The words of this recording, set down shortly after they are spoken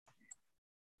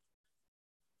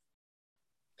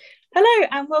Hello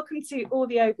and welcome to All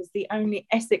the Ogres, the only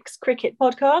Essex cricket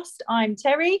podcast. I'm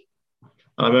Terry.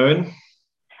 I'm Owen.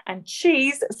 And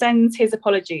Cheese sends his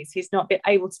apologies. He's not been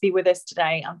able to be with us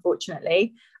today,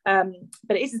 unfortunately. But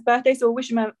it is his birthday, so we'll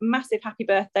wish him a massive happy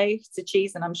birthday to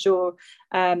Cheese, and I'm sure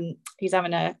he's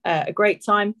having a great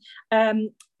time. But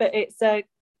it's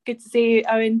good to see you,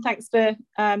 Owen. Thanks for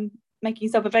making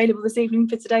yourself available this evening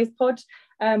for today's pod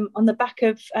on the back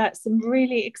of some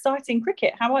really exciting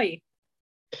cricket. How are you?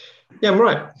 Yeah, I'm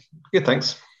right. Good,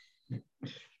 thanks.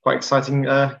 Quite exciting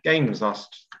games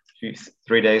last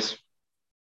 3 days.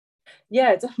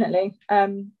 Yeah, definitely.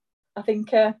 I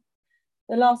think the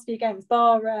last few games,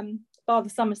 bar the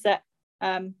Somerset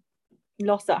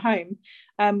loss at home,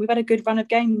 we've had a good run of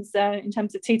games in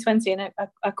terms of T20 and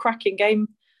a cracking game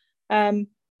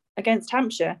against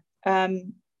Hampshire.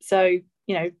 So,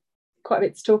 you know, quite a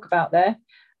bit to talk about there.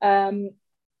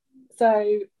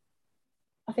 So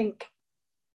I think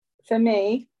for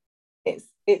me, it's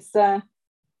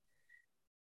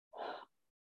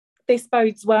this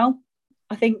bodes well.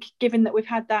 I think given that we've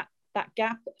had that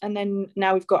gap, and then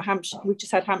now we've got Hampshire, we've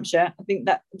just had Hampshire. I think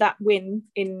that win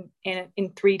in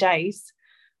 3 days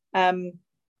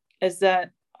has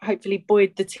hopefully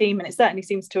buoyed the team, and it certainly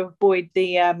seems to have buoyed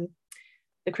the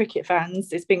cricket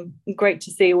fans. It's been great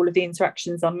to see all of the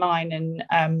interactions online, and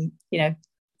an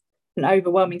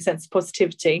overwhelming sense of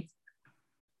positivity.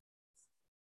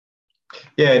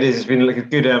 Yeah, it is. It's been like a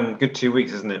good 2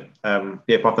 weeks, isn't it? Apart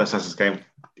from that Sussex game,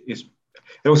 there's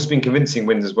also been convincing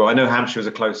wins as well. I know Hampshire was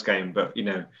a close game, but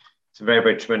it's a very,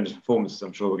 very tremendous performance.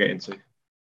 I'm sure we'll get into.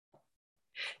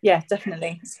 Yeah,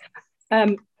 definitely.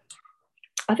 I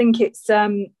think it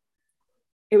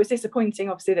was disappointing,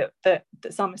 obviously, that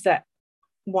Somerset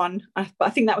won, but I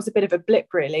think that was a bit of a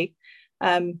blip, really,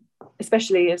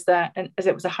 especially as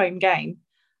it was a home game.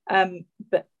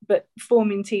 But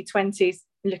form in T20s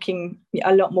looking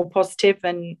a lot more positive,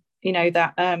 and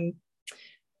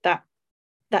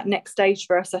that next stage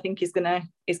for us, I think, is gonna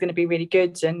be really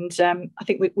good, and I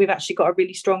think we've actually got a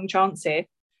really strong chance here.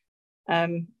 What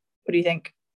do you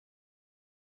think?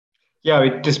 Yeah,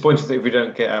 we're disappointed that if we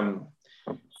don't get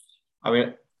if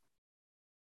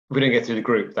we don't get through the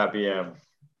group, that'd be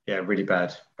really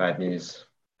bad news.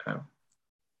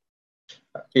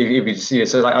 If you see it,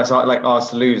 so like ours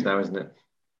to lose now, isn't it?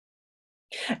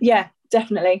 Yeah,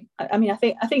 definitely. I mean, I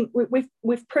think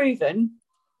we've proven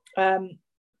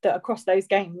that across those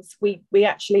games, we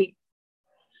actually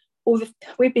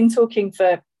we've been talking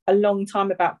for a long time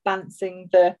about balancing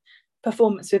the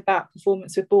performance with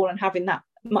ball, and having that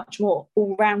much more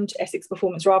all-round Essex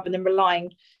performance rather than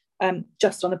relying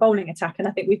just on the bowling attack. And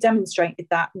I think we've demonstrated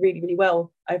that really, really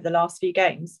well over the last few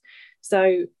games.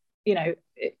 So,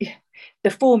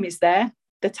 the form is there,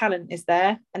 the talent is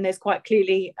there, and there's quite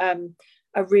clearly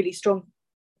a really strong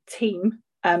team.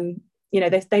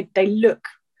 They look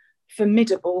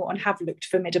formidable and have looked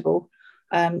formidable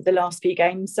the last few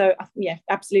games. So yeah,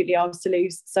 absolutely ours to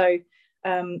lose. So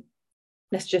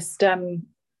let's just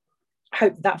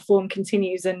hope that form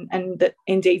continues, and that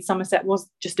indeed Somerset was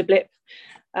just a blip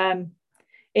in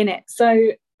it.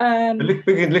 So look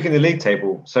in the league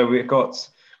table. So we've got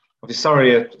obviously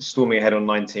Surrey are storming ahead on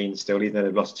 19 still, even though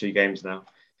they've lost 2 games now.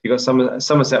 You've got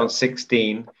Somerset on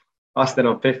 16, us then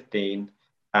on 15,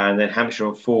 and then Hampshire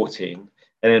on 14.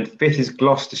 And then 5th is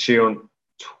Gloucestershire on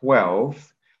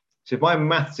 12. So if my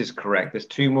maths is correct, there's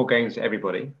 2 more games for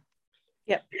everybody.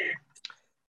 Yep.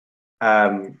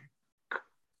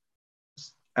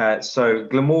 So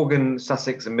Glamorgan,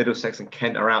 Sussex, and Middlesex and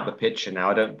Kent are out the picture now.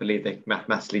 I don't believe they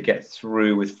mathematically get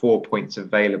through with 4 points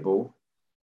available.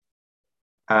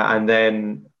 And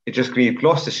then it just leaves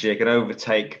Gloucestershire can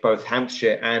overtake both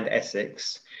Hampshire and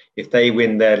Essex if they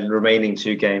win their remaining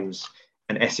 2 games,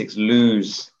 and Essex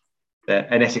and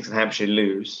Hampshire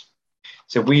lose.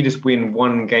 So if we just win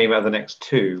 1 game out of the next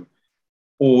 2,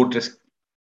 or just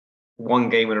 1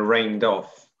 game and a rained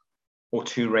off, or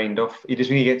 2 rained off, we need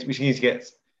to get we need to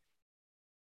get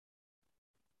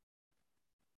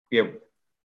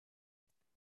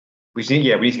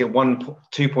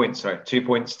 2 points. Sorry, 2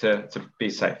 points to be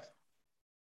safe.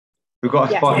 We've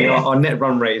got our net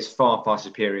run rate is far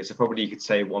superior, so probably you could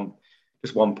say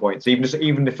just 1 point. So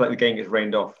even if the game gets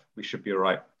rained off, we should be all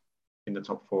right in the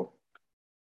top 4.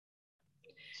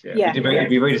 So it'd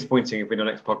be very disappointing if in our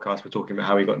next podcast we're talking about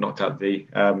how we got knocked out the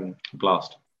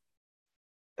Blast.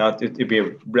 It'd be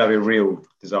a real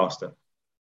disaster.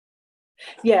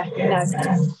 Yeah, no,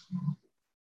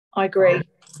 I agree.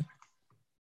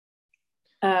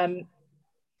 But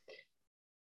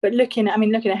looking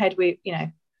ahead, we've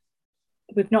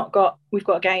got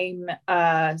a game.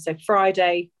 So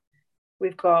Friday,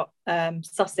 we've got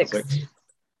Sussex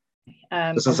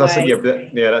away. That's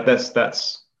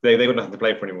they've got nothing to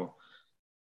play for anymore.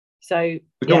 So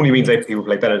which normally means people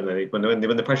play better than they when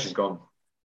the pressure's gone.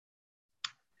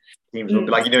 Teams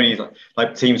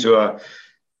like teams who are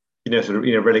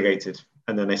relegated,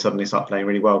 and then they suddenly start playing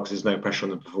really well because there's no pressure on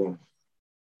them to perform.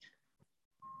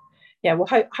 Yeah, well,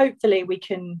 hopefully we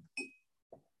can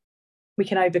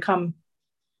overcome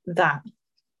that.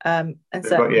 And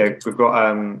we've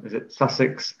got is it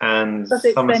Sussex and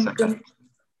Somerset?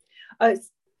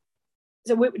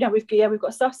 So we've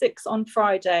got Sussex on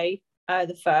Friday,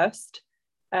 the 1st.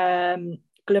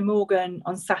 Glamorgan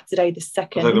on Saturday, the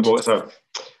 2nd. So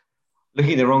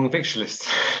looking at the wrong fixture list.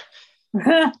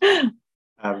 That's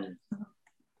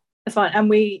fine.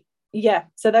 And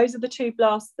so those are the 2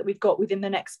 blasts that we've got within the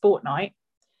next fortnight.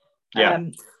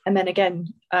 And then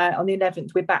again, on the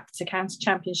 11th, we're back to County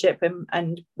Championship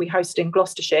and we host in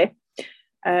Gloucestershire.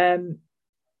 We'll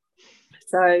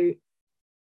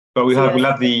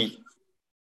have the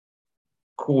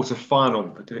quarter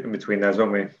final in between those,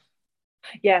 won't we?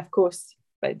 Yeah, of course.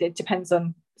 But it depends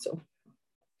on sort of.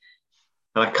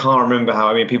 And I can't remember how.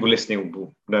 I mean, people listening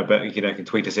will know, but can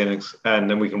tweet us in and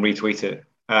then we can retweet it.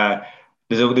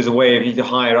 There's a way of the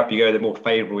higher up you go, the more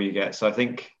favourable you get. So I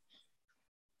think.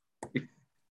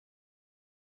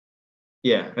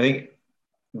 I think it'd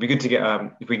be good to get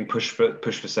if we can push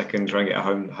for second, try and get a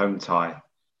home tie,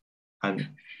 and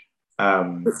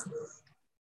I'm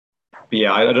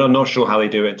not sure how they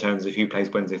do it in terms of who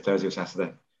plays Wednesday, Thursday, or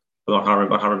Saturday. But I can't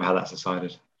remember how that's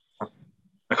decided.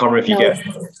 I can't remember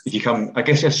if you come. I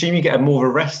guess I assume you get more of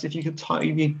a rest if you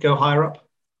go higher up.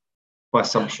 By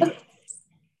assumption.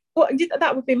 Well,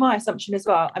 that would be my assumption as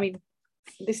well. I mean,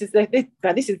 this is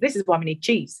why we need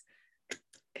Cheese.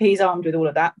 He's armed with all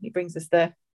of that. He brings us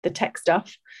the tech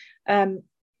stuff. But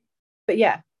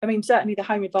yeah, I mean, certainly the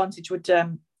home advantage would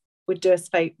do us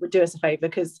a favour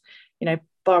because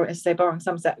barring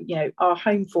Somerset, our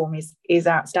home form is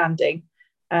outstanding,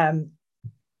 and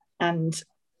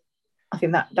I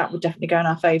think that would definitely go in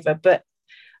our favour. But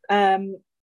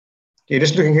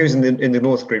just looking who's in the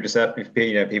North group, just that if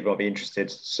people might be interested.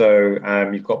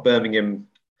 So you've got Birmingham,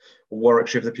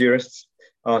 Warwickshire for the purists.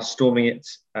 Are storming it.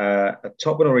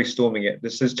 Top one already storming it.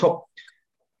 This is top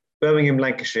Birmingham,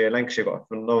 Lancashire. Lancashire got a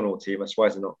phenomenal team. That's why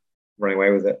they're not running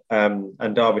away with it.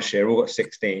 And Derbyshire all got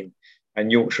 16,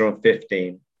 and Yorkshire on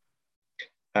 15.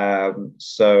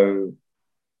 So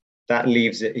that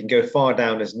leaves it. You can go far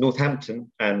down as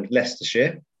Northampton and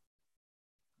Leicestershire,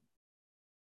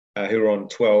 who are on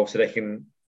 12. So they can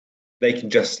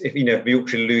just if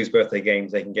Yorkshire lose both their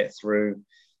games, they can get through,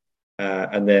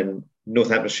 and then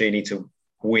Northamptonshire need to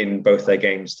win both their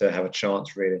games to have a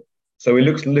chance, really. So it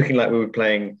looks looking like we were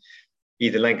playing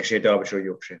either Lancashire, Derbyshire, or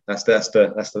Yorkshire. That's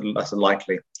the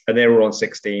likely. And they're all on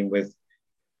 16 with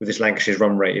this Lancashire's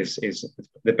run rate is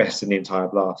the best in the entire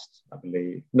blast, I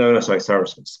believe. No, sorry,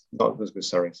 Saracens. Not as good as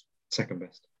Surrey. Second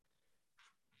best.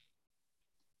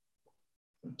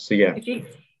 So yeah. Who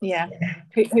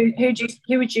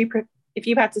would you if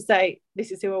you had to say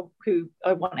this is who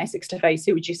I want Essex to face?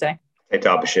 Who would you say?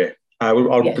 Derbyshire.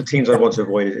 The teams I want to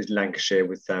avoid is Lancashire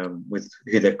with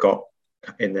who they've got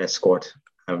in their squad.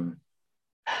 When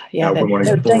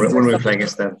we're playing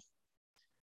against them.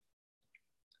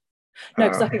 No,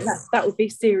 because I think that would be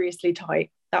seriously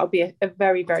tight. That would be a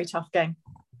very, very tough game.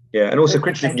 Yeah, and also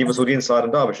Critchley can give us all the inside on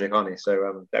Derbyshire, can't he?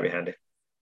 So that'd be handy.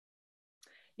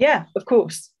 Yeah, of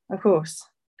course. I'd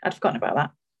forgotten about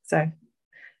that. So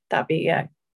that'd be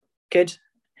good.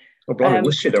 Oh, blimey,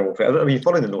 Worcestershire don't all fit. Are you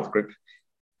following the North group?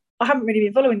 I haven't really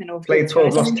been following the North Played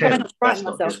 12, lost 10. That's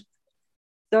not good.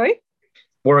 Sorry?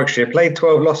 Warwickshire played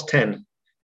 12, lost 10.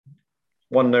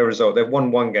 Won no result. They've won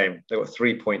one game. They've got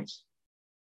 3 points.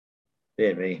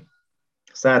 Dear me.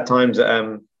 Sad times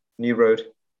at New Road.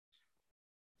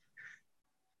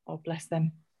 Oh, bless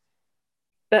them.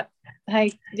 But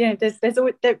hey, there's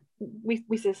always we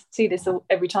see this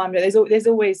every time. There's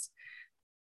always,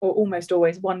 or almost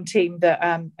always, one team that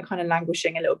are kind of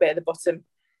languishing a little bit at the bottom.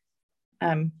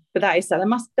 But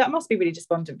that must be really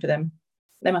despondent for them.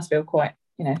 They must feel quite,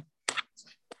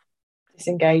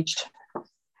 disengaged.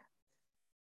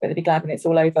 But they'll be glad when it's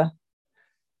all over.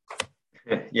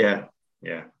 Yeah.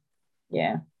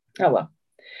 Oh well.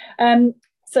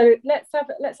 So let's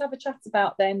have a chat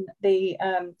about then the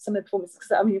some of the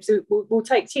performances. I mean, so we'll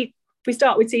take we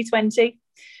start with T20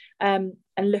 and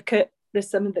look at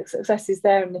some of the successes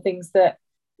there and the things that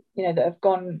that have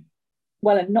gone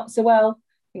well and not so well,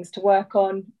 things to work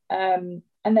on, and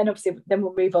then obviously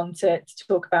we'll move on to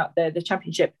talk about the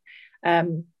championship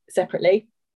separately,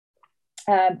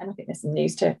 and I think there's some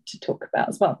news to talk about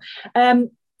as well.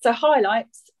 So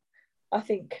highlights, I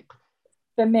think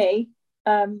for me,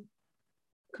 can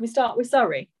we start with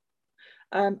Surrey?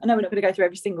 I know we're not going to go through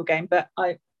every single game, but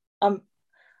I'm,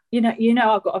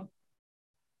 I've got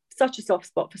such a soft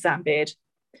spot for Sam Beard.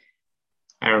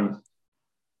 Aaron.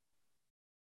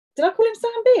 Did I call him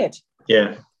Sam Beard?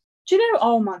 Yeah. Do you know?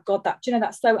 Oh my God,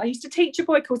 that's so. I used to teach a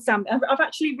boy called Sam. I've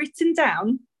actually written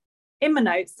down in my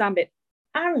notes Sam Beard,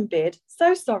 Aaron Beard.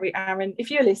 So sorry, Aaron, if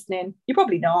you're listening. You're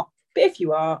probably not, but if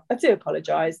you are, I do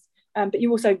apologise. But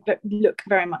you also look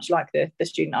very much like the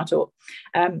student I taught.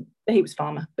 He was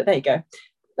farmer, but there you go.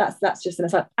 That's just an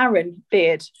aside. Aaron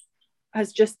Beard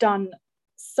has just done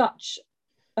such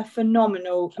a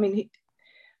phenomenal. I mean,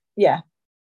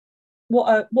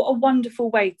 what a wonderful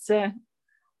way to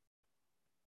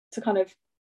kind of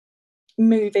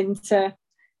move into,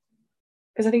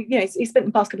 because I think he spent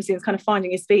the past couple of seasons kind of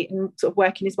finding his feet and sort of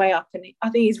working his way up, and I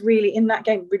think he's really in that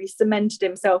game really cemented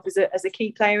himself as a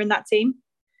key player in that team.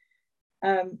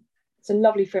 It's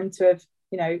lovely for him to have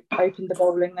opened the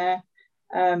bowling there.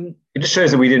 It just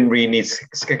shows that we didn't really need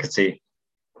Skekety.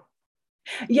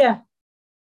 Yeah,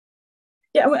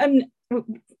 and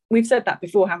we've said that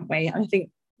before, haven't we? I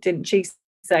think, didn't she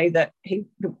say that he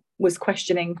was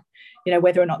questioning,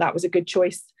 whether or not that was a good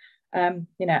choice?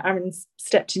 Aaron's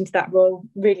stepped into that role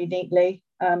really neatly,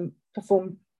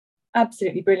 performed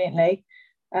absolutely brilliantly,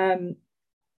 and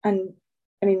I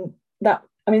mean that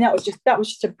was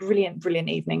just a brilliant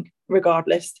evening,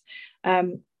 regardless.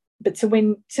 But to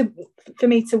win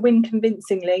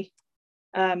convincingly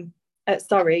at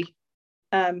Surrey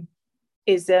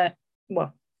is not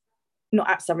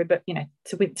at Surrey, but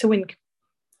to win.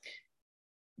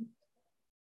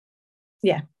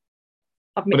 Yeah.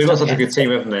 But they've got such a good team,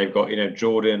 haven't they? They've got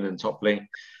Jordan and Topley.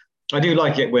 I do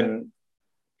like it when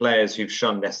players who've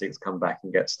shunned Essex come back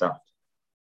and get stuffed.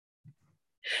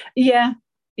 Yeah,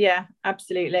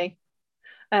 absolutely.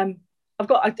 I've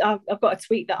got a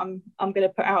tweet that I'm going to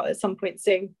put out at some point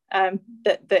soon.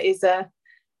 That is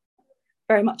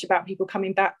very much about people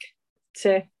coming back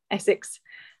to Essex.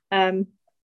 That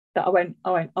I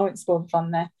won't spoil the fun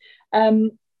there.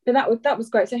 But that was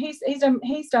great. So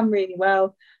he's done really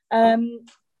well. And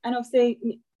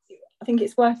obviously, I think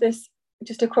it's worth us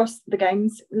just across the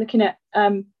games looking at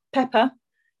Pepper.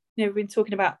 We've been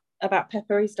talking about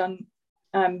Pepper. He's done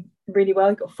really well.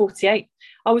 He got 48.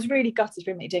 I was really gutted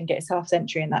for him that he didn't get his half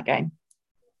century in that game.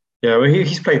 Yeah, well,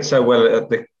 he's played so well at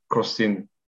the crossing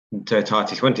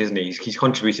entirety 20, isn't he? He's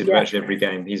contributed to virtually every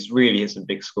game. He's really hit some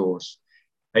big scores.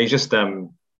 He's just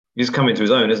come into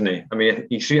his own, isn't he? I mean,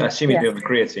 I assume he's been on the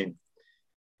career team,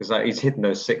 because he's hitting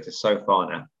those sixes so far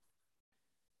now.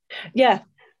 Yeah,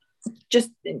 just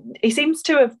he seems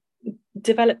to have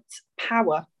developed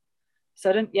power. So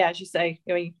I don't. Yeah, as you say,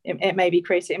 it may be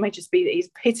crazy. It may just be that he's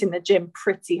hitting the gym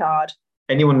pretty hard.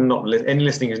 Any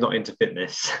listening who's not into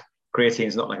fitness, creatine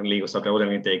is not like an illegal substance. I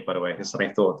wasn't going to dig, by the way, because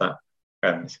I thought that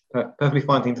it's a perfectly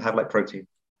fine thing to have, like protein.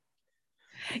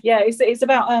 Yeah, it's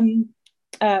about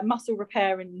muscle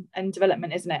repair and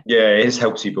development, isn't it? Yeah, it just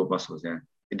helps you build muscles. Yeah,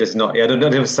 it does not. Yeah, I don't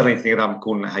ever sell anything that I'm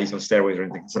calling it how he's on steroids or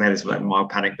anything. So now there's like mild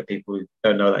panic that people who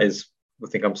don't know that is will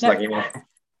think I'm slagging him off.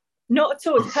 Not at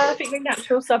all. It's a perfectly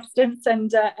natural substance,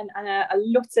 and a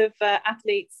lot of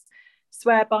athletes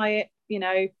swear by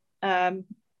it.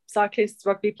 Cyclists,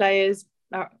 rugby players,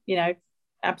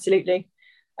 absolutely.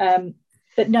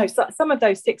 But no, some of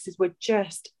those sixes were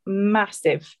just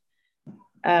massive.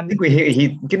 I think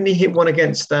he hit one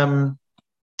against Sussex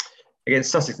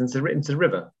into the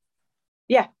river.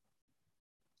 Yeah.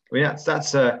 I mean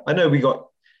that's I know we got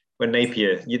when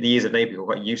Napier, the years of Napier, were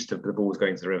quite used to the balls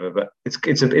going to the river, but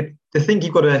the thing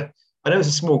you've got to. I know it's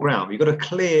a small ground, but you've got to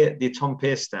clear the Tom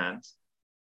Pearce stand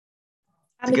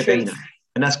to get in there,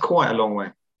 and that's quite a long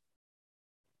way.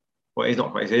 Well, it's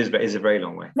not quite. It is, but it's a very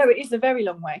long way. No, it is a very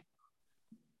long way,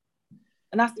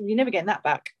 and you're never getting that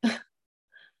back.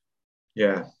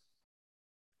 Yeah.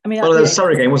 I mean, that was a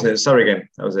Surrey game, wasn't it? Surrey game.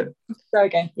 That was it. Surrey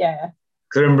game, yeah.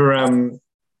 Because I remember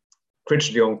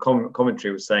Critchley on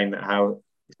commentary was saying that how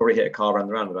he's probably hit a car around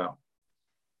the roundabout.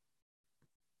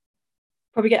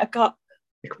 Probably get a car.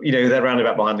 That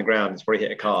roundabout behind the ground, he's probably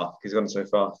hit a car because he's gone so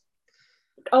fast.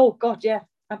 Oh God, yeah,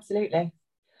 absolutely.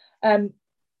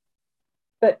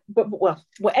 But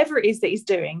whatever it is that he's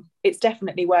doing, it's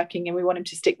definitely working, and we want him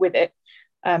to stick with it,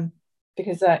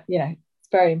 because it's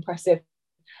very impressive.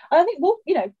 I think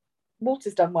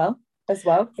Walter's done well as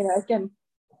well. Again,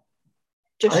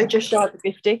 just shy of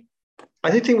 50.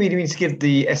 I do think we need to give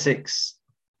the Essex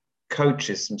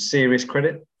coaches some serious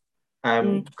credit,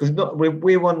 because we're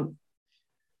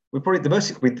probably we're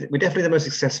definitely the most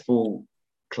successful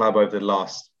club over the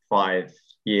last 5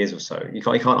 years or so. You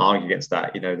can't argue against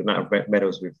that. The amount of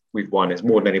medals we've won is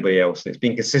more than anybody else. It's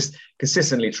been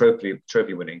consistently trophy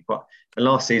winning. But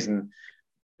last season,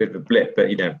 bit of a blip, but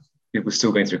we were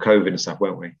still going through COVID and stuff,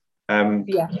 weren't we?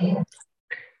 Yeah.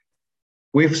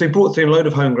 We've brought through a load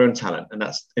of homegrown talent,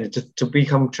 and to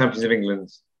become champions of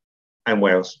England and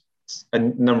Wales a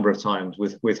number of times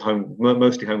with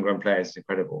mostly homegrown players is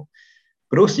incredible.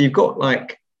 But also you've got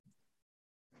like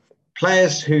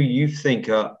players who you think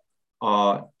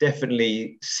are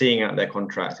definitely seeing out their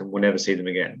contract and will never see them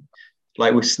again.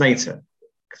 Like with Snater,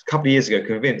 a couple of years ago,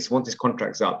 convinced once his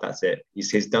contract's up, that's it.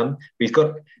 He's done. But he's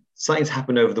got something's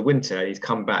happened over the winter. He's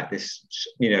come back. This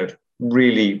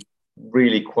really,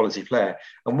 really quality player.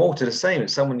 And Walter the same.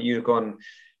 It's someone that you've gone.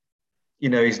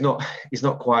 He's not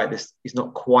quite this. He's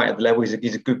not quite at the level. He's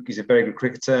a very good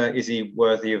cricketer. Is he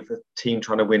worthy of a team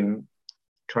trying to win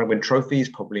trophies?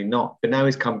 Probably not. But now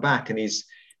he's come back and he's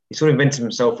sort of invented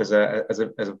himself as a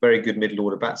very good middle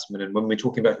order batsman. And when we're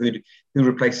talking about who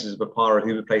replaces Bopara,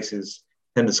 who replaces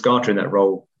Tendulkar in that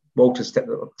role, Walter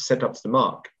stepped up to the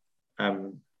mark.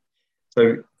 And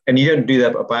you don't do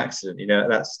that by accident.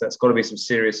 That's got to be some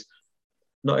serious,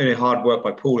 not only hard work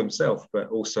by Paul himself, but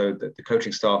also the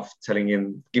coaching staff telling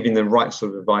him, giving the right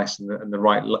sort of advice and the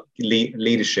right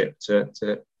leadership to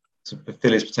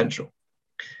fulfill his potential.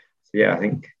 So yeah, I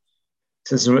think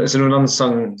it's an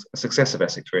unsung success of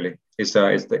Essex. Really, is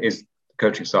the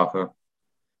coaching staff are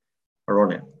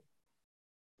on it.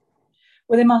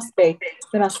 Well, there must be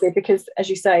because, as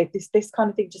you say, this kind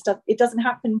of thing it doesn't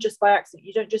happen just by accident.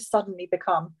 You don't just suddenly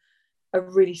become a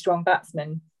really strong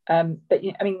batsman. But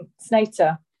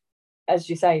Snater, as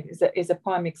you say, is a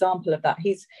prime example of that.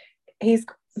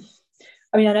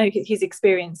 I know his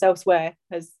experience elsewhere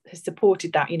has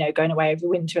supported that. Going away over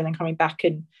winter and then coming back,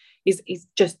 and he's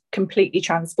just completely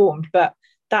transformed. But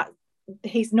that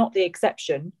he's not the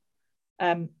exception.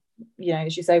 As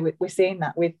you say, we're seeing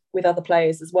that with other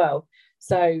players as well.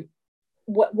 So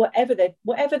whatever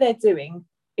they're doing,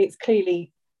 it's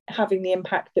clearly having the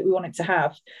impact that we want it to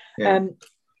have. Yeah.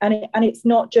 And it's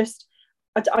not just.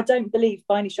 I don't believe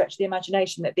by any stretch of the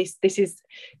imagination that this is,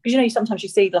 because sometimes you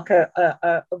see like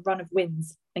a run of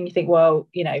wins and you think, well,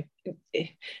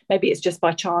 maybe it's just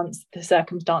by chance, the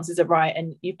circumstances are right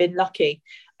and you've been lucky.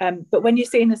 But when you're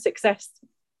seeing the success,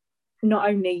 not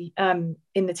only in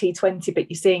the T20, but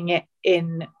you're seeing it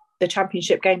in the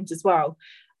championship games as well,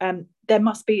 there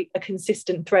must be a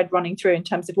consistent thread running through in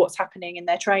terms of what's happening in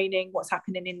their training, what's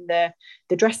happening in the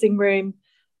dressing room,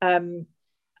 and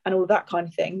all of that kind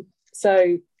of thing.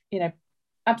 So,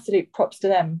 absolute props to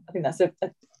them. I think that's a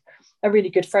really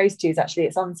good phrase to use, actually.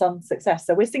 It's unsung success.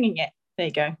 So we're singing it. There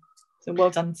you go. So well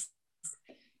done.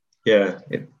 Yeah,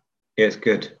 it's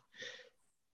good.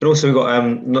 But also we've got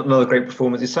another great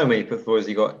performance. There's so many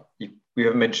performances we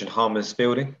haven't mentioned Harmer's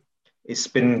fielding. His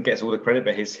spin gets all the credit,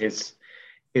 but his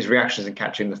reactions and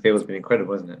catching the field has been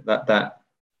incredible, isn't it? That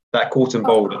caught and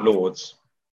bowled at Lords.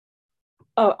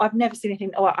 Oh, I've never seen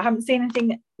anything. Oh, I haven't seen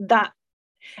anything that.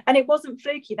 And it wasn't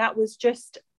fluky. That was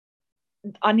just,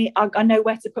 I know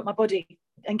where to put my body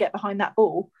and get behind that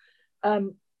ball,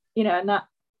 and that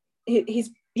his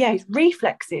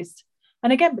reflexes.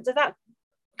 And again, but does that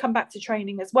come back to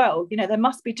training as well? They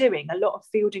must be doing a lot of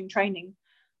fielding training,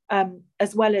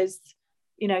 as well as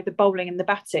the bowling and the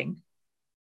batting,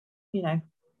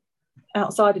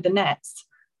 outside of the nets.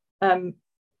 But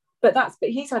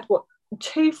he's had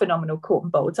 2 phenomenal caught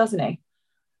and bowls, hasn't he?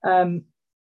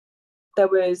 There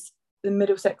was the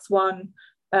Middlesex one,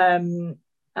 and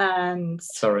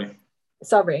Surrey.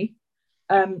 They're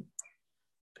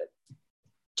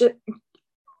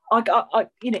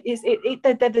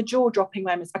the jaw-dropping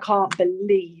moments. I can't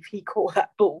believe he caught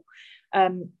that ball.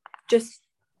 Just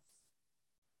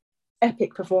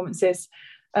epic performances.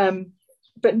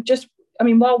 But just,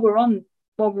 while we're on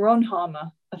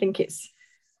Harmer, I think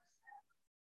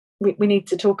we need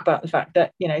to talk about the fact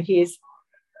that he is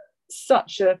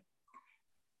such a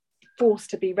force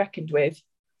to be reckoned with.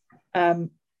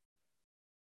 I'm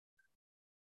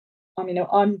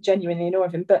genuinely in awe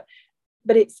of him, but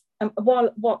it's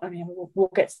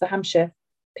we'll get to the Hampshire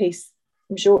piece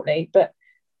shortly, but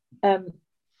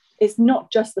it's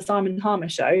not just the Simon Harmer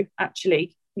show,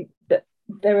 actually. That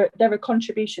there are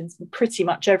contributions from pretty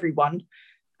much everyone.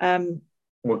 Well,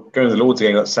 going to the Lords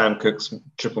again, got Sam Cook's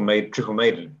triple wicket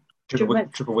maiden.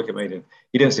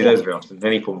 You don't see those very often in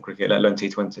any form of cricket, let alone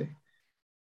T20.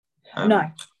 No.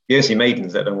 You don't see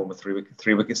maidens, let alone one with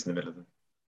three wickets in the middle of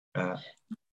them.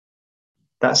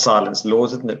 That's silenced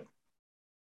Lords, isn't it?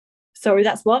 Sorry,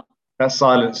 that's what? That's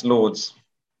silenced Lords.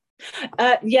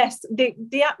 Yes,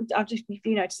 I've just, if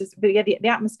you notice, the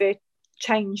atmosphere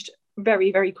changed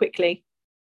very, very quickly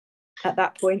at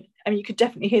that point. I mean, you could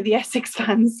definitely hear the Essex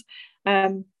fans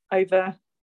over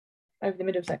the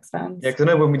Middlesex fans. Yeah, because I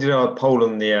know when we did our poll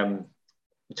on the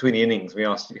between the innings, we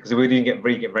asked, because we didn't get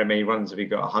very many runs. We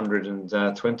got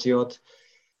 120 odd.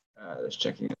 Let's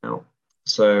check it out.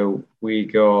 So we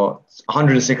got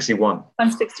 161.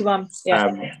 161,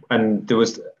 yeah. And there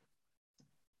was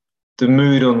the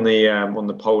mood on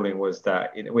the polling was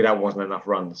that that wasn't enough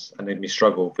runs and made me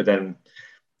struggle. But then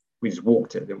we just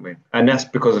walked it, didn't we? And that's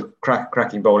because of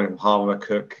cracking bowling from Harmer,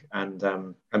 Cook,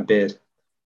 and Beard.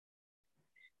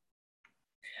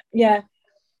 Yeah,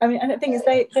 I mean, and the thing is,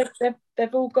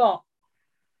 they've all got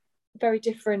very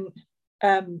different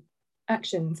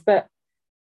actions, but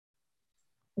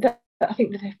I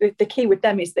think the key with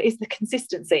them is the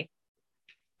consistency.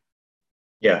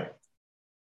 Yeah,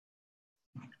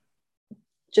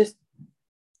 just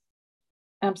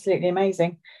absolutely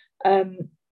amazing. And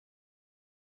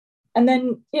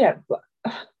then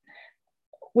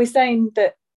we're saying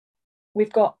that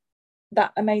we've got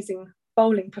that amazing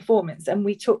bowling performance, and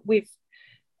we've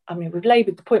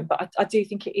laboured the point, but I do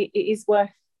think it is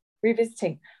worth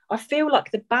revisiting. I feel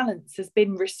like the balance has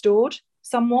been restored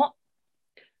somewhat.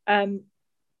 I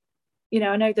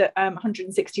know that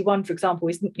 161, for example,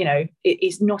 is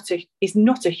not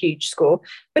a huge score,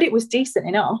 but it was decent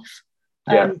enough.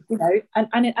 Yeah.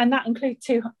 And that includes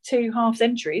two half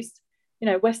centuries.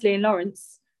 Wesley and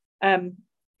Lawrence. I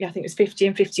think it was 50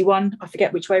 and 51. I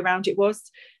forget which way round it was.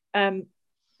 But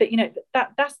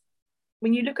that's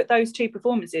when you look at those two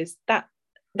performances,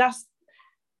 that's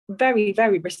very,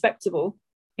 very respectable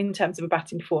in terms of a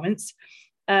batting performance.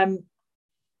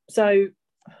 So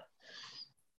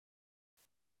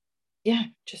yeah,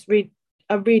 just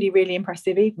a really, really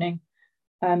impressive evening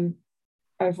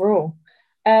overall.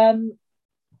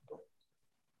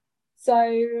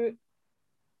 So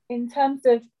in terms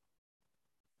of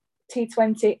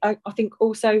T20, I think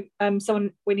also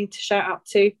someone we need to shout out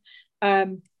to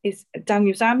is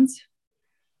Daniel Sams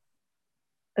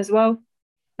as well.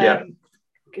 Yeah.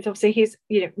 Because obviously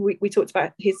we talked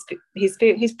about his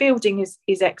fielding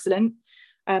is excellent,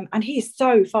 and he is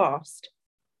so fast.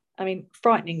 I mean,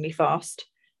 frighteningly fast.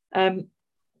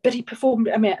 But he performed.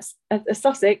 I mean, at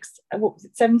Sussex, what was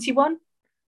it, 71?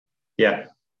 Yeah.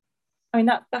 I mean,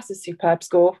 that's a superb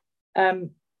score.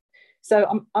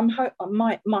 So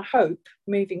my hope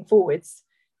moving forwards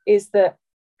is that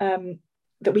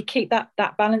that we keep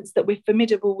that balance, that we're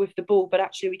formidable with the ball, but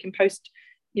actually we can post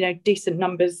decent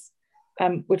numbers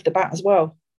with the bat as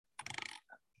well.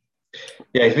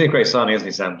 Yeah, he's been a great signing, hasn't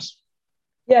he, Sams?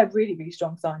 Yeah, really, really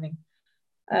strong signing.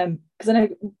 Because I know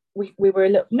we were a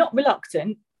little, not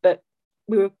reluctant, but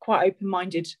we were quite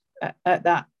open-minded at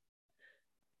that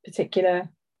particular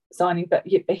signing. But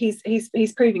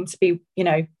he's proving to be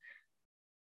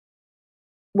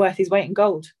worth his weight in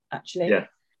gold, actually. Yeah.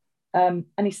 And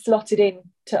he's slotted in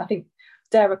to, I think,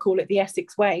 dare I call it, the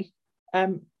Essex way,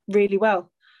 really well.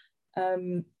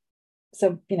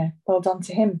 So well done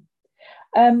to him.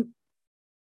 I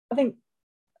think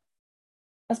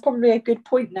that's probably a good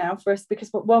point now for us, because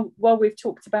while we've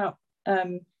talked about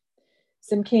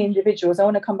some key individuals, I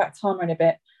want to come back to Harmer in a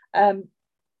bit.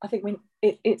 I think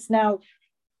it's now,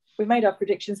 we've made our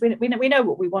predictions. We know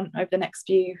what we want over the next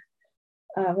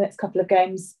couple of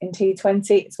games in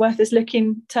T20. It's worth us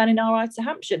turning our eye to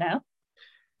Hampshire now.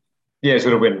 Yeah, it's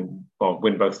got to win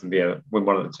both of them. Yeah, win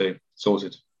one of the two.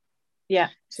 Sorted. Yeah,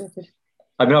 sorted.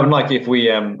 I mean, I would like if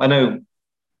we. I know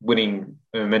winning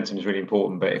momentum is really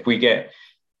important, but if we get,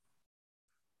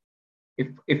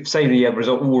 if say the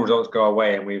all results go our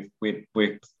way and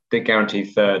we're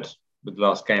guaranteed third with the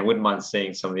last game, I wouldn't mind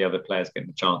seeing some of the other players getting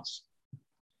the chance,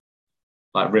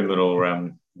 like Rimmel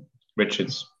or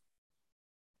Richards.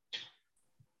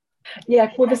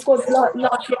 Yeah, well, the squad's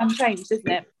largely unchanged, isn't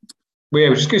it? Well, yeah,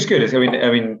 which is good. I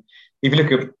mean, if you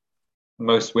look at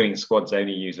most winning squads, they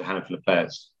only use a handful of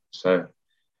players. So,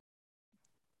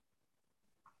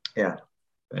 yeah,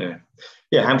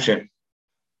 Hampshire.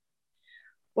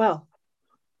 Well,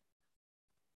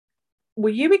 were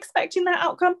you expecting that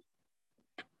outcome?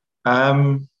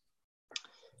 I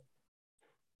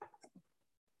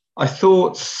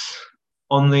thought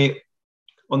on the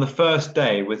first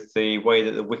day, with the way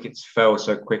that the wickets fell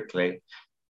so quickly,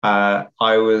 I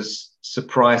was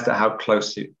surprised at how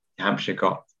close Hampshire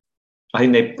got. I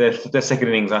think their second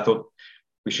innings, I thought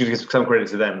we should give some credit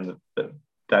to them.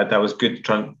 That was good.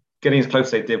 Getting as close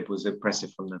as they did was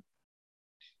impressive from them,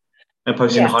 and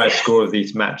posting the highest score of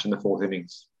each match in the fourth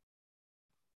innings.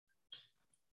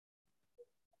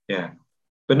 Yeah,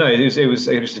 but no, it was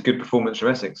a good performance from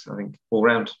Essex, I think, all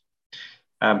round.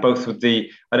 Both with I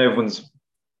know everyone's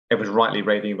everyone's rightly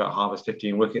raving about Harmer's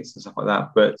 15 wickets and stuff like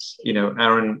that. But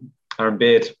Aaron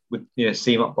Beard with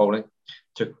seam up bowling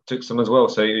took some as well.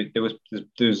 So there was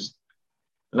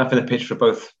enough in the pitch for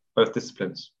both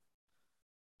disciplines.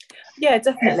 Yeah,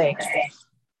 definitely.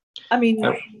 I mean,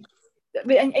 and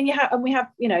we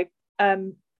have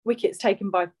wickets taken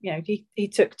by he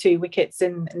took 2 wickets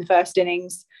in the first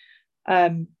innings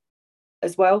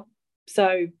as well.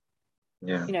 So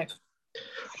I'm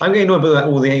getting annoyed about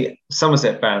all the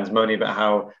Somerset fans moaning about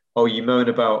how you moan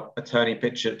about a turning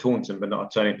pitch at Taunton but not a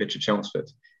turning pitch at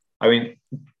Chelmsford. I mean,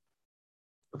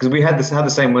 because we had the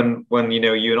same when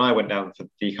you and I went down for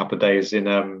the couple of days in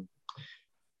for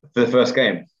the first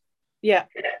game. Yeah.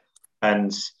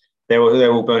 And they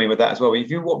were all moaning with that as well. If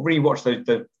you re-watch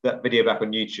that video back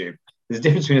on YouTube, there's a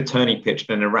difference between a turning pitch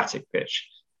and an erratic pitch.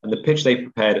 And the pitch they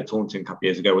prepared at Taunton a couple of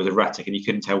years ago was erratic, and you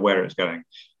couldn't tell where it was going.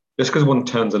 Just because one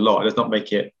turns a lot, it does not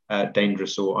make it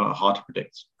dangerous or hard to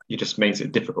predict. It just makes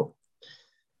it difficult.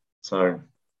 So,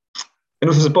 and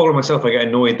also as a bowler myself, I get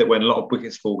annoyed that when a lot of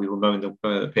wickets fall, we will moan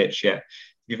the pitch. Yeah, if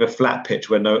you have a flat pitch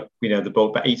where the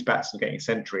ball, each batsman getting a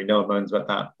century, no one moans about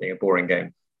that being a boring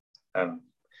game. So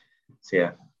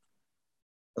yeah,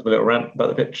 that's my little rant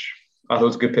about the pitch. I thought it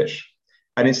was a good pitch,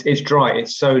 and it's dry.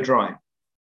 It's so dry.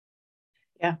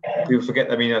 Yeah, people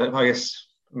forget. I mean,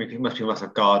 people must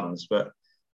have gardens, but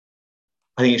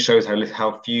I think it shows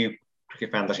how few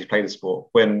cricket fans actually play the sport.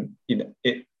 When the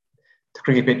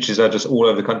cricket pitches are just all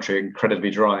over the country,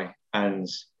 incredibly dry, and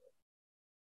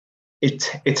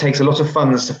it takes a lot of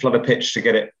funds to flood a pitch to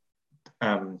get it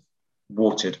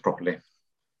watered properly.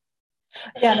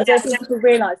 Yeah, I don't think people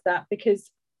realise that, because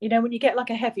when you get like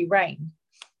a heavy rain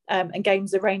and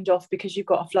games are rained off because you've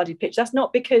got a flooded pitch, that's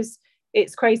not because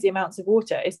it's crazy amounts of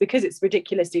water. It's because it's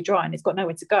ridiculously dry and it's got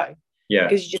nowhere to go. Yeah,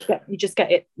 because you just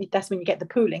get it. That's when you get the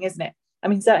pooling, isn't it? I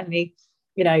mean, certainly,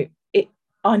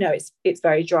 I know it's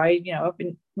very dry. I've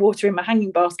been watering my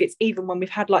hanging baskets even when we've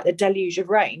had like the deluge of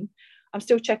rain. I'm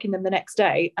still checking them the next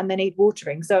day and they need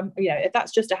watering. So if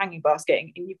that's just a hanging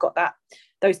basket and you've got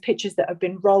those pitches that have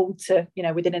been rolled to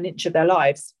within an inch of their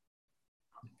lives.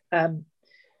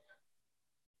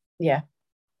 Yeah.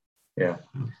 I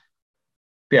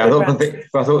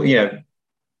thought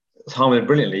Harmer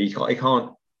brilliantly.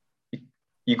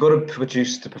 You've got to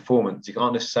produce the performance. You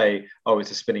can't just say,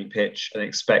 it's a spinning pitch and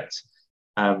expect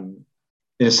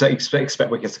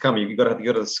expect wickets to come. You've got to have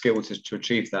the skill to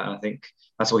achieve that. And I think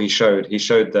that's what he showed. He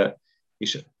showed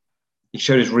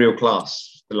his real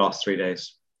class the last 3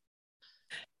 days.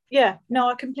 Yeah, no,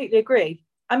 I completely agree.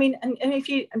 I mean, and if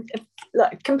you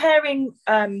comparing,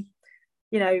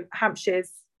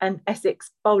 Hampshire's and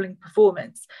Essex bowling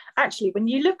performance, actually, when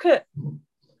you look at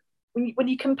when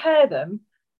you compare them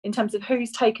in terms of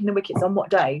who's taken the wickets on what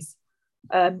days,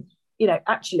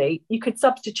 actually you could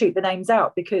substitute the names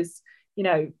out, because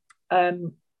in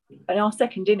our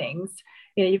second innings,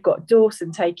 you've got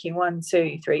Dawson taking 1,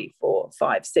 2, 3, 4,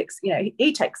 5, 6.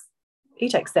 He takes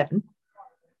 7.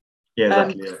 Yeah,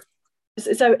 exactly.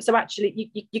 So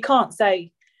actually, you can't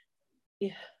say,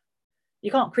 you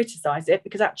can't criticise it,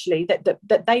 because actually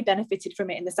that they benefited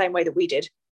from it in the same way that we did.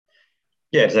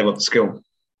 Yeah, they've got the skill.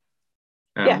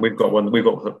 We've got one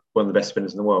of the best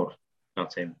spinners in the world, our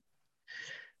team.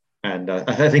 And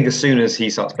I think as soon as he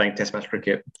starts playing Test match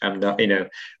cricket,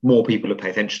 more people will pay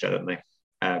attention to it, don't they?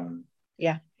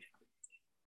 Yeah.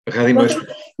 Because I think most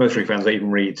cricket fans don't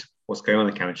even read what's going on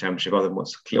in the County Championship, other than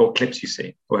what clips you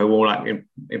see, or all like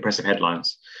impressive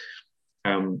headlines.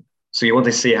 So you want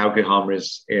to see how good Harmer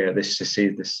is this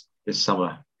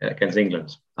summer against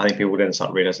England. I think people will then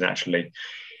start realising actually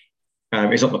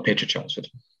it's not the pitch at Chelmsford.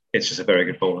 It's just a very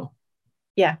good bowler.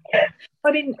 Yeah.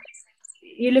 I mean,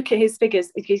 you look at his figures,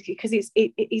 because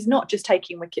he's not just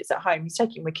taking wickets at home, he's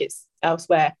taking wickets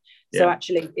elsewhere. Yeah. So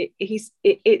actually,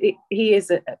 he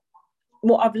is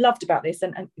what I've loved about this,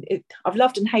 and I've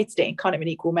loved and hated it in kind of an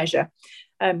equal measure,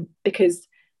 because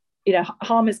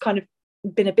Harmer's kind of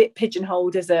been a bit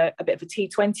pigeonholed as a bit of a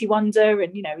T20 wonder,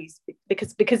 and he's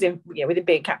because with him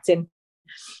being captain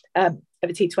of a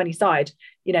T20 side,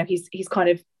 he's kind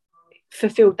of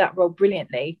fulfilled that role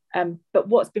brilliantly. But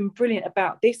what's been brilliant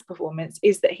about this performance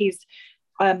is that he's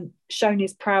shown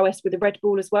his prowess with the red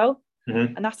ball as well.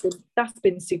 Mm-hmm. And that's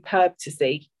been superb to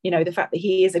see. The fact that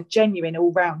he is a genuine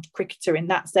all-round cricketer in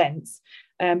that sense,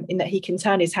 in that he can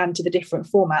turn his hand to the different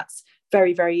formats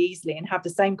very, very easily and have the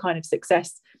same kind of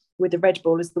success with the red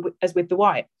ball as with the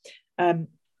white,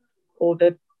 or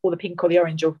the pink or the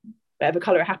orange, or whatever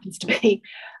colour it happens to be.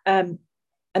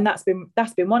 And that's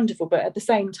been wonderful. But at the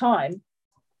same time,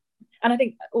 and I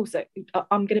think also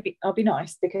I'll be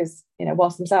nice, because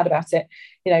whilst I'm sad about it,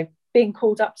 being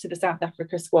called up to the South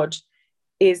Africa squad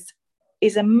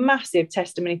is a massive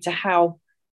testimony to how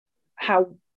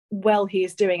well he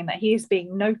is doing, and that he is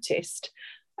being noticed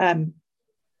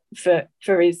for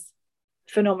his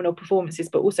phenomenal performances,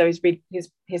 but also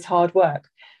his hard work.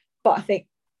 But I think,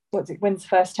 when's the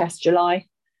first test? July.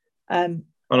 Oh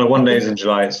no, one day is in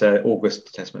July. It's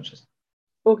August test matches.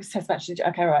 August test matches.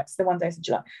 Okay, right. So the one day's in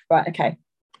July. Right. Okay.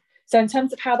 So in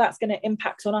terms of how that's going to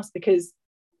impact on us, because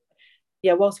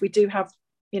whilst we do have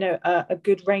a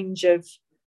good range of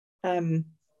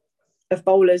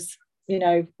bowlers,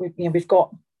 we've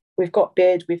got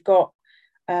Beard, we've got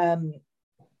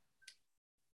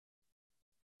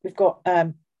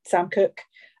Sam Cook.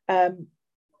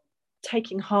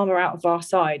 Taking Harmer out of our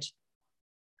side,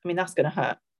 I mean, that's going to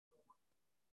hurt.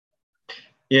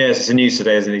 Yes, it's the news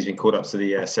today, isn't it? He's been called up to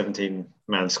the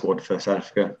 17-man squad for South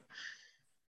Africa.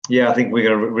 Yeah, I think we're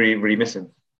going to really, really miss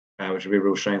him, which would be a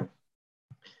real shame.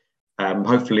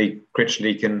 Hopefully,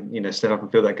 Critchley can step up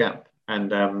and fill that gap,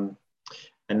 and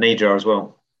Najar as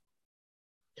well.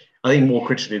 I think more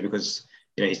Critchley because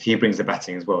he brings the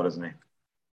batting as well, doesn't he?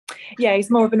 Yeah,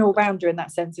 he's more of an all-rounder in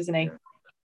that sense, isn't he? Yeah.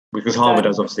 Because Harmer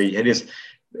does, obviously. It is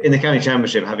in the county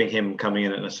championship, having him coming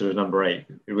in at a sort of number 8,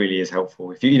 it really is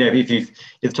helpful. If the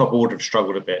top order have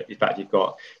struggled a bit, in fact you've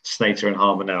got Snater and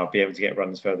Harmer now, be able to get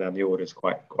runs further down the order is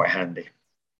quite handy.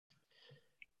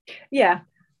 Yeah,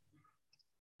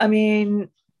 I mean,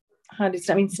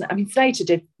 Snater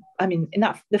did. I mean, in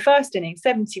the first inning,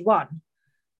 71.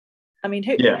 I mean,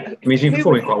 he's been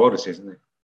performing quite well this season, hasn't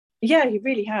he? Yeah, he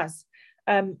really has.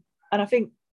 And I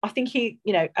think he,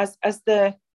 as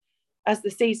the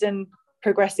season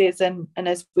progresses and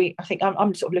as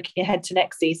I'm sort of looking ahead to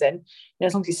next season,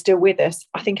 as long as he's still with us,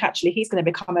 I think actually he's going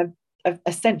to become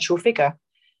a central figure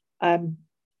in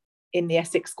the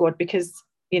Essex squad, because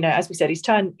as we said, he's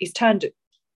turned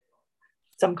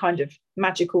some kind of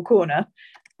magical corner,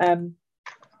 and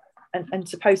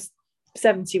to post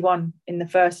 71 in the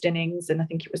first innings, and I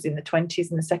think it was in the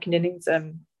 20s in the second innings,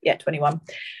 21,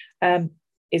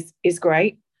 is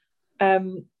great.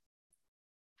 But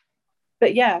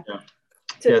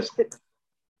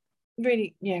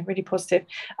really positive.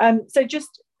 So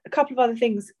just a couple of other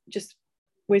things, just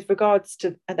with regards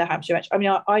to the Hampshire match. I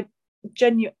mean, I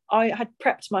had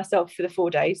prepped myself for the 4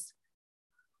 days.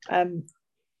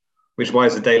 Which is why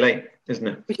it's a day late, isn't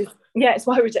it? It's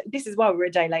why this is why we're a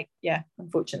day late. Yeah,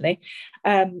 unfortunately.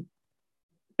 But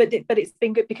it's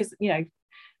been good because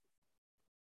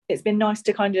it's been nice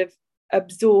to kind of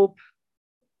absorb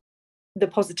the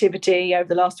positivity over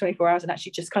the last 24 hours and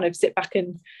actually just kind of sit back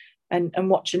and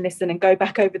watch and listen and go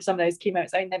back over some of those key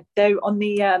moments. I mean, though on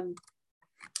the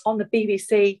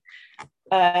BBC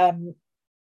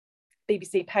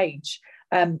page,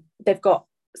 they've got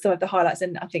some of the highlights,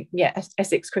 and I think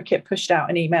Essex Cricket pushed out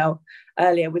an email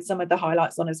earlier with some of the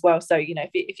highlights on as well. So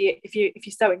if you're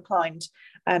so inclined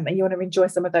and you want to enjoy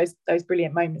some of those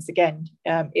brilliant moments again,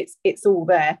 it's all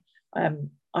there.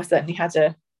 I certainly had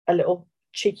a little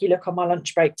cheeky look on my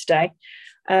lunch break today.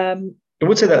 I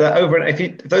would say that over,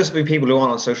 if those are the people who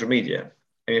aren't on social media,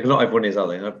 I mean, not everyone is, are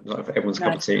they? Not everyone's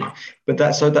cup of tea. But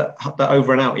that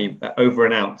over and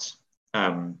out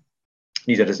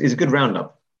newsletter is a good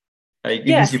roundup. It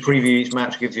gives you a preview each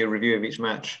match, gives you a review of each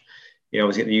match.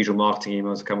 Obviously get the usual marketing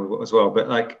emails that come with it as well. But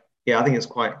I think it's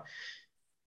quite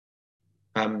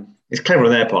it's clever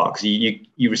on their part, because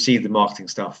you receive the marketing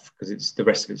stuff because the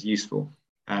rest of it's useful.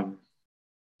 I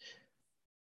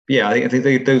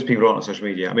think those people aren't on social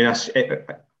media. I mean,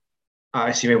 I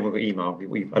assume everyone got email.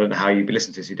 I don't know how you'd be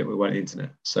listening to this. We weren't on the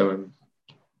internet. So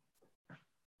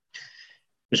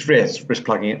just risk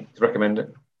plugging it to recommend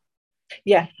it.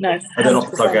 Yeah, no. I don't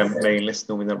often plug mailing lists,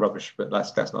 normally they're rubbish, but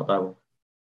that's not a bad one.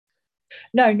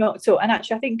 No, not at all. And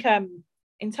actually, I think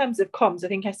in terms of comms, I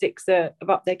think Essex have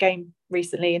upped their game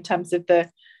recently in terms of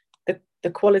the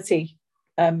quality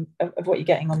of what you're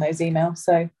getting on those emails.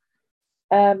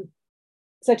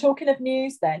 So talking of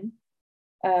news, then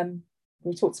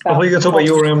we talked about. You're going to talk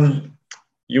about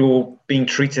your being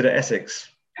treated at Essex.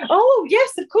 Oh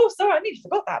yes, of course. Sorry, I nearly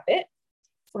forgot that bit.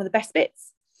 It's one of the best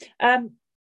bits.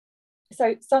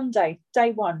 So Sunday,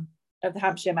 day 1 of the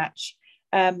Hampshire match.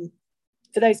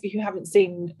 For those of you who haven't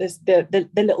seen the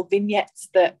little vignettes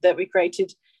that we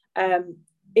created,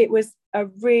 it was a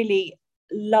really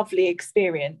lovely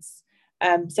experience.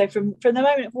 So from the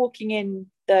moment of walking in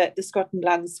the Scotland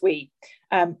Land suite,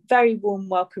 very warm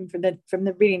welcome from the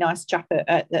really nice chap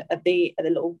at the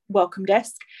little welcome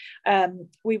desk.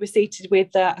 We were seated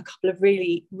with a couple of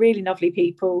really, really lovely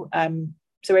people.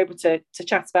 So we're able to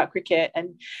chat about cricket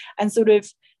and sort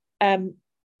of,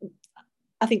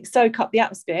 I think, soak up the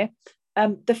atmosphere.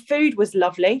 The food was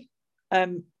lovely,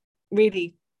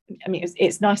 really I mean,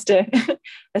 it's nice to,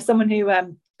 as someone who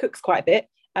cooks quite a bit,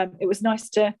 it was nice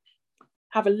to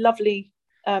have a lovely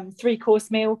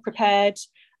 3-course meal prepared,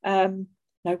 no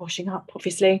washing up,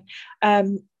 obviously,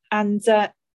 and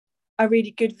a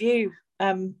really good view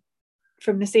from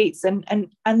the seats, and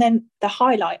then the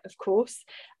highlight, of course,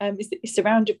 is that you're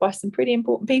surrounded by some pretty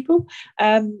important people,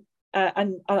 and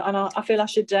I feel I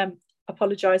should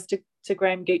apologise to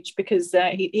Graham Gooch, because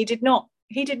he did not,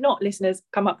 listeners,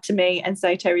 come up to me and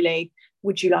say, Terry Lee,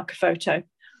 would you like a photo?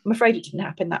 I'm afraid it didn't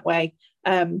happen that way.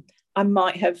 I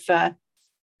might have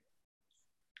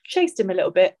chased him a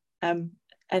little bit and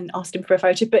asked him for a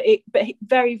photo, but he,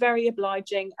 very, very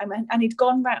obliging, and he'd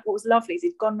gone round. What was lovely is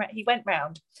he went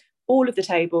round all of the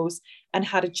tables and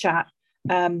had a chat,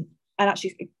 and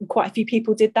actually quite a few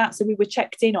people did that, so we were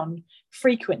checked in on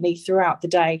frequently throughout the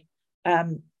day,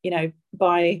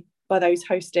 by those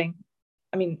hosting.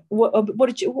 I mean, what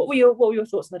were your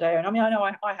thoughts on the day? And I mean, I know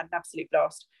I had an absolute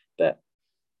blast, but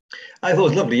I thought it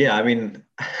was lovely. Yeah, I mean,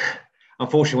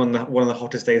 unfortunately, one of the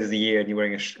hottest days of the year, and you're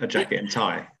wearing a jacket and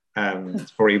tie,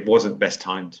 probably wasn't best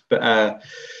timed. But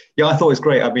yeah, I thought it was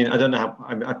great. I mean, I don't know how.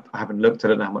 I haven't looked. I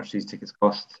don't know how much these tickets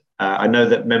cost. I know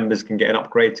that members can get an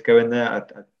upgrade to go in there.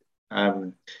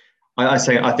 I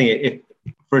think if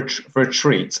for a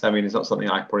treat. I mean, it's not something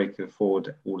I probably could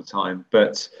afford all the time,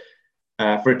 but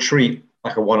for a treat,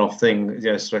 like a one-off thing,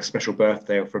 sort of a special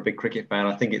birthday, or for a big cricket fan,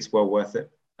 I think it's well worth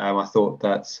it. I thought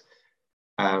that,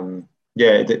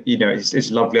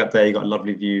 it's lovely up there. You got a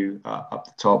lovely view up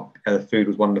the top. The food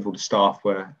was wonderful. The staff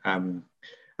were, all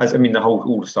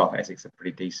the staff at Essex are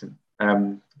pretty decent.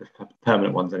 The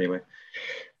permanent ones, anyway.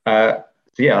 So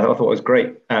yeah, I thought it was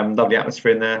great. Lovely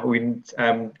atmosphere in there. We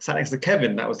sat next to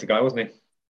Kevin. That was the guy, wasn't he?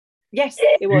 Yes,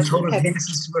 it was. He told us he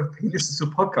listens to a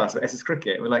podcast at Essex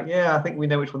Cricket. We're like, yeah, I think we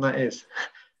know which one that is.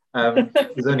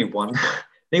 There's only one. And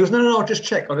he goes, no, I'll just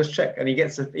check. And he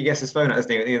gets his phone out.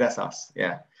 Isn't he? Yeah, that's us.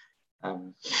 Yeah.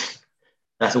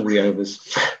 That's all the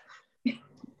overs.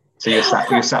 So you're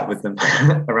sat with them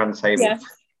around the table. Yeah.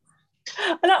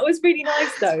 And that was really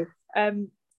nice though,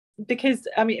 because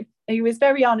I mean, he was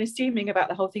very unassuming about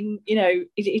the whole thing.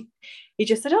 He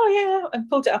just said, "Oh yeah," and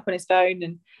pulled it up on his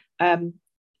phone, and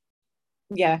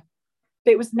yeah.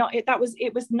 But it was not.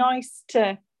 It was nice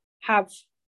to have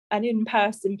an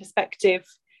in-person perspective,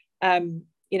 on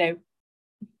the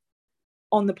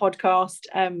podcast,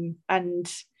 and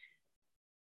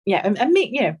yeah, and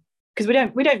me, because we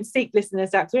don't seek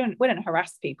listeners out. We don't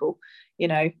harass people,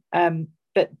 but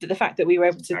the fact that we were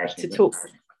able to talk,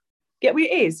 yeah,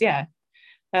 it is, yeah,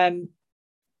 and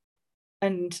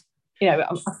when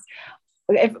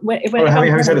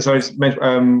having said this, sorry, I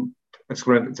just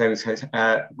want to say this.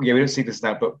 We don't see this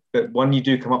now, but when you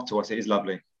do come up to us, it is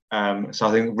lovely. So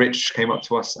I think Rich came up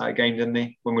to us at a game, didn't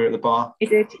he, when we were at the bar? He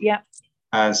did, yeah.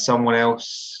 Someone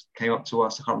else came up to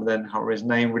us. I can't remember his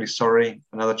name. Really sorry.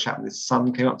 Another chap with his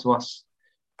son came up to us.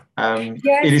 Yes,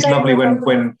 it is lovely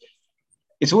when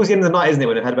it's always the end of the night, isn't it?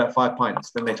 When they've had about 5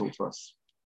 pints, then they talk to us.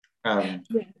 Yeah.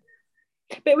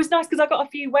 But it was nice because I got a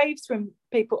few waves from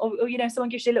people, or someone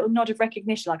gives you a little nod of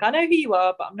recognition, like, I know who you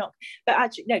are, but I'm not. But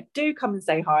actually, no, do come and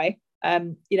say hi.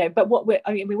 But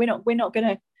we're not going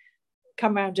to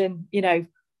come around and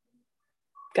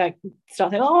go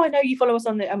start saying, oh, I know you follow us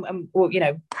on the we'll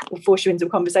force you into a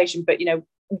conversation, but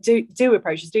do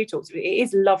approach us, do talk to us. It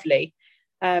is lovely,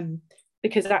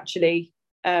 because actually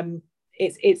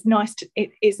it's nice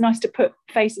to put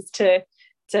faces to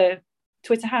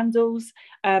Twitter handles,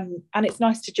 and it's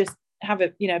nice to just have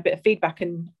a bit of feedback,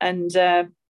 and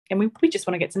we just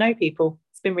want to get to know people.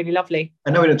 It's been really lovely.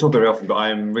 I know we don't talk very often, but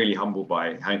I am really humbled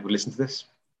by how people listen to this,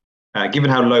 given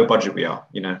how low budget we are.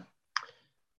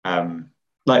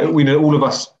 Like we know,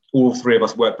 all 3 of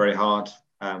us work very hard,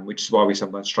 which is why we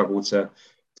sometimes struggle to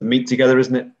meet together,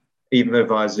 isn't it? Even though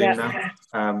via Zoom now.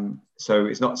 So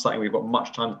it's not something we've got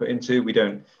much time to put into.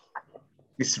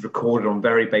 This is recorded on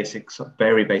very basic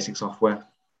software,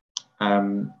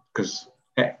 because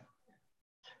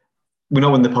we're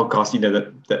not in the podcast,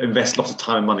 that invest lots of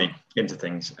time and money into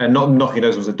things, and not knocking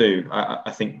those ones that do.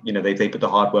 I think they put the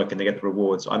hard work and they get the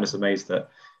rewards. I'm just amazed that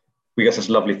we get such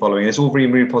a lovely following. It's all really,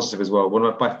 really positive as well. One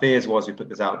of my fears was we put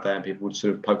this out there and people would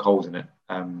sort of poke holes in it,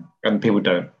 and people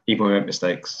don't, even when we make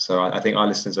mistakes. So I think our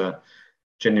listeners are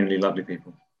genuinely lovely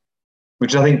people,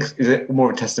 which I think is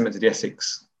more of a testament to the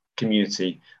Essex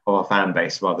community of our fan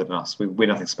base rather than us. We're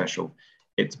nothing special.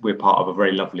 We're part of a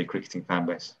very lovely cricketing fan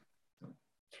base.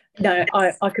 No,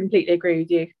 I completely agree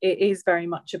with you. It is very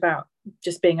much about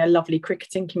just being a lovely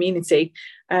cricketing community,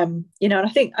 and I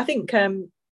think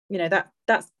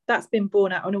that's that's been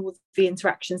borne out on all the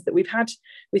interactions that we've had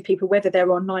with people, whether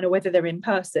they're online or whether they're in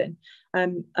person.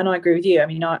 And I agree with you. I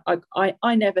mean,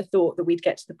 I never thought that we'd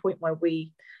get to the point where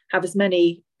we have as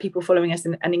many people following us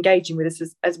and engaging with us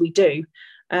as we do.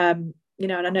 You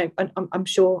know, and I know, I'm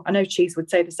sure, I know Cheese would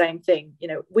say the same thing. You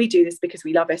know, we do this because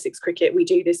we love Essex cricket. We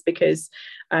do this because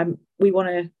we want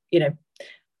to, you know,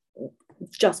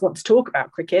 just want to talk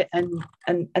about cricket, and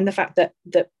the fact that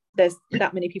there's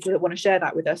that many people that want to share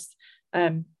that with us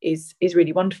is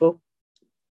really wonderful.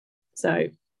 So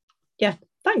yeah,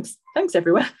 thanks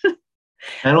everyone.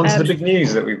 And on to the big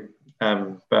news that we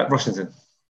about Rossington.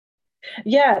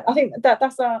 Yeah, I think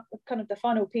that's our kind of the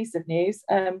final piece of news.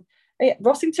 Yeah,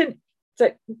 Rossington,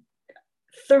 so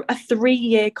a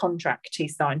 3-year contract he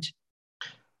signed.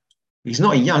 He's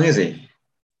not young, is he?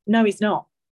 No, he's not.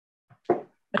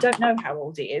 I don't know how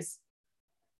old he is.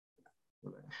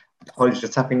 Apologies for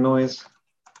tapping noise.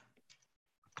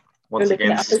 Once You're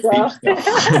again, looking it up as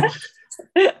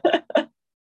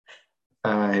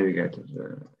well. Here we go.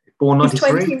 Born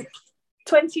 93?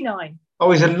 29.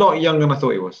 Oh, he's a lot younger than I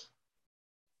thought he was.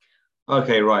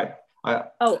 Okay, right.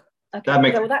 Okay. That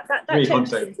makes that really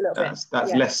changes things a little bit.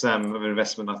 That's less of an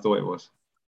investment than I thought it was.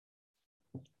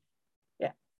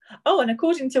 Yeah. Oh, and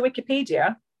according to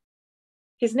Wikipedia,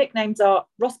 his nicknames are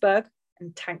Rosberg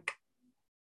and Tank.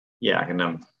 Yeah, I can.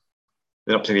 They're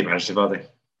not particularly imaginative, are they?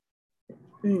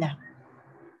 No.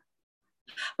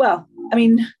 Well, I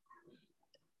mean,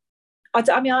 I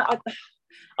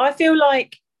feel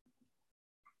like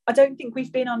I don't think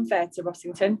we've been unfair to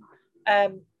Rossington,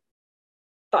 but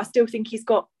I still think he's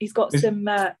still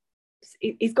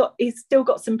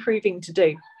got some proving to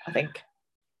do, I think.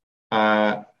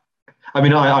 I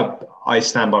mean, I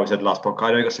stand by what I said last podcast.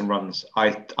 I know he got some runs.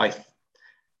 It's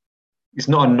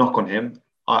not a knock on him.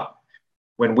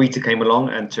 When Wheater came along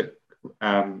and took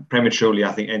prematurely,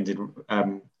 I think, ended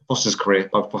Foster's career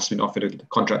by Foster being offered a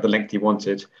contract the length he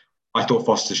wanted, I thought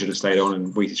Foster should have stayed on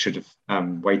and Wheater should have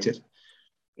waited.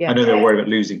 Yeah. I know they were worried about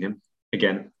losing him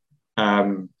again.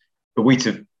 But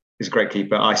Wheater is a great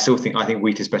keeper. I think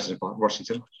Wheater's better than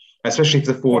Rossington, especially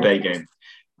for the 4-day game.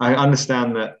 I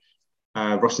understand that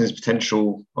Rossington's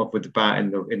potential with the bat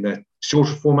in the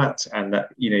shorter format, and that,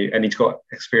 you know, and he's got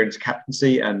experience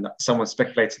captaincy, and someone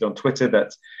speculated on Twitter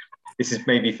that this is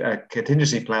maybe a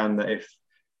contingency plan that if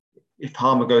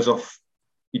Harmer goes off,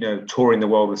 you know, touring the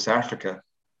world with South Africa,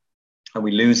 and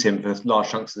we lose him for large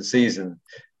chunks of the season,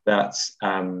 that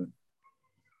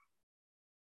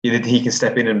he can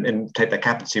step in and take that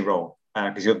captaincy role,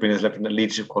 because he'll bring his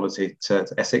leadership quality to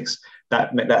Essex.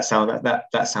 That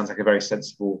sounds like a very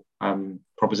sensible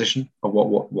proposition of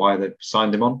why they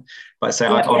signed him on. But I say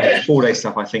on the 4-day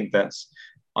stuff, I think I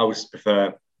would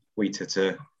prefer Wheater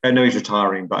to. I know he's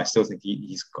retiring, but I still think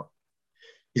he's got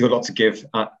a lot to give.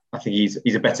 I think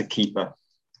he's a better keeper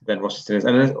than Rossington is,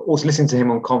 and also listening to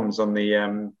him on comms on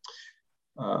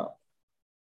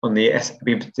the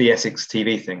Essex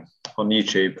TV thing on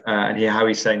YouTube, and hear how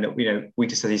he's saying that, you know,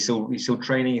 Wheater says he's still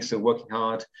training, he's still working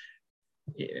hard.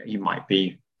 He might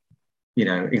be, you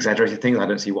know, exaggerating things. I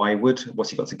don't see why he would. What's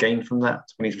he got to gain from that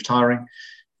when he's retiring?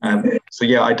 So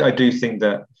yeah, I do think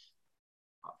that.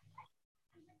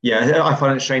 Yeah, I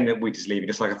find it a shame that Wheater's leaving,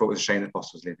 just like I thought it was a shame that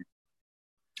Foster was leaving.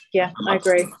 Yeah, I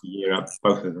agree. Year up,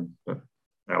 both of them, but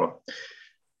well,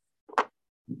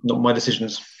 not my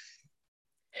decisions.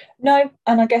 No,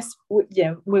 and I guess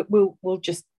we'll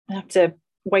just have to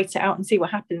wait it out and see what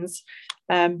happens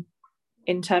in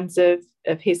terms of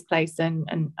his place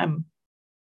and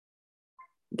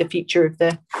the future of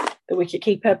the wicket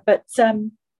keeper. But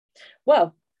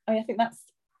well, I think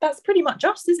that's pretty much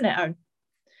us, isn't it, Owen?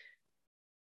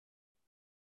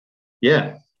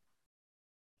 Yeah.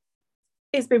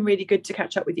 It's been really good to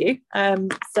catch up with you.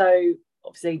 So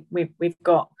obviously we've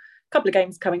got a couple of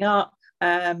games coming up.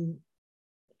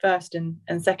 First and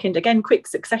second, again, quick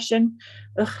succession.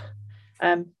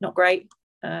 Not great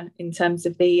in terms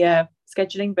of the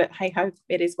scheduling, but hey ho,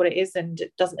 it is what it is, and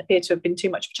it doesn't appear to have been too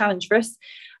much of a challenge for us.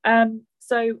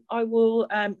 So I will,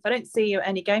 if I don't see you at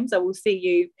any games, I will see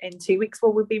you in 2 weeks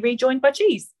where we'll be rejoined by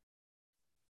Cheese.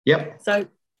 Yep. So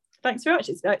thanks very much.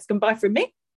 It's goodbye from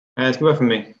me. It's goodbye from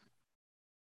me.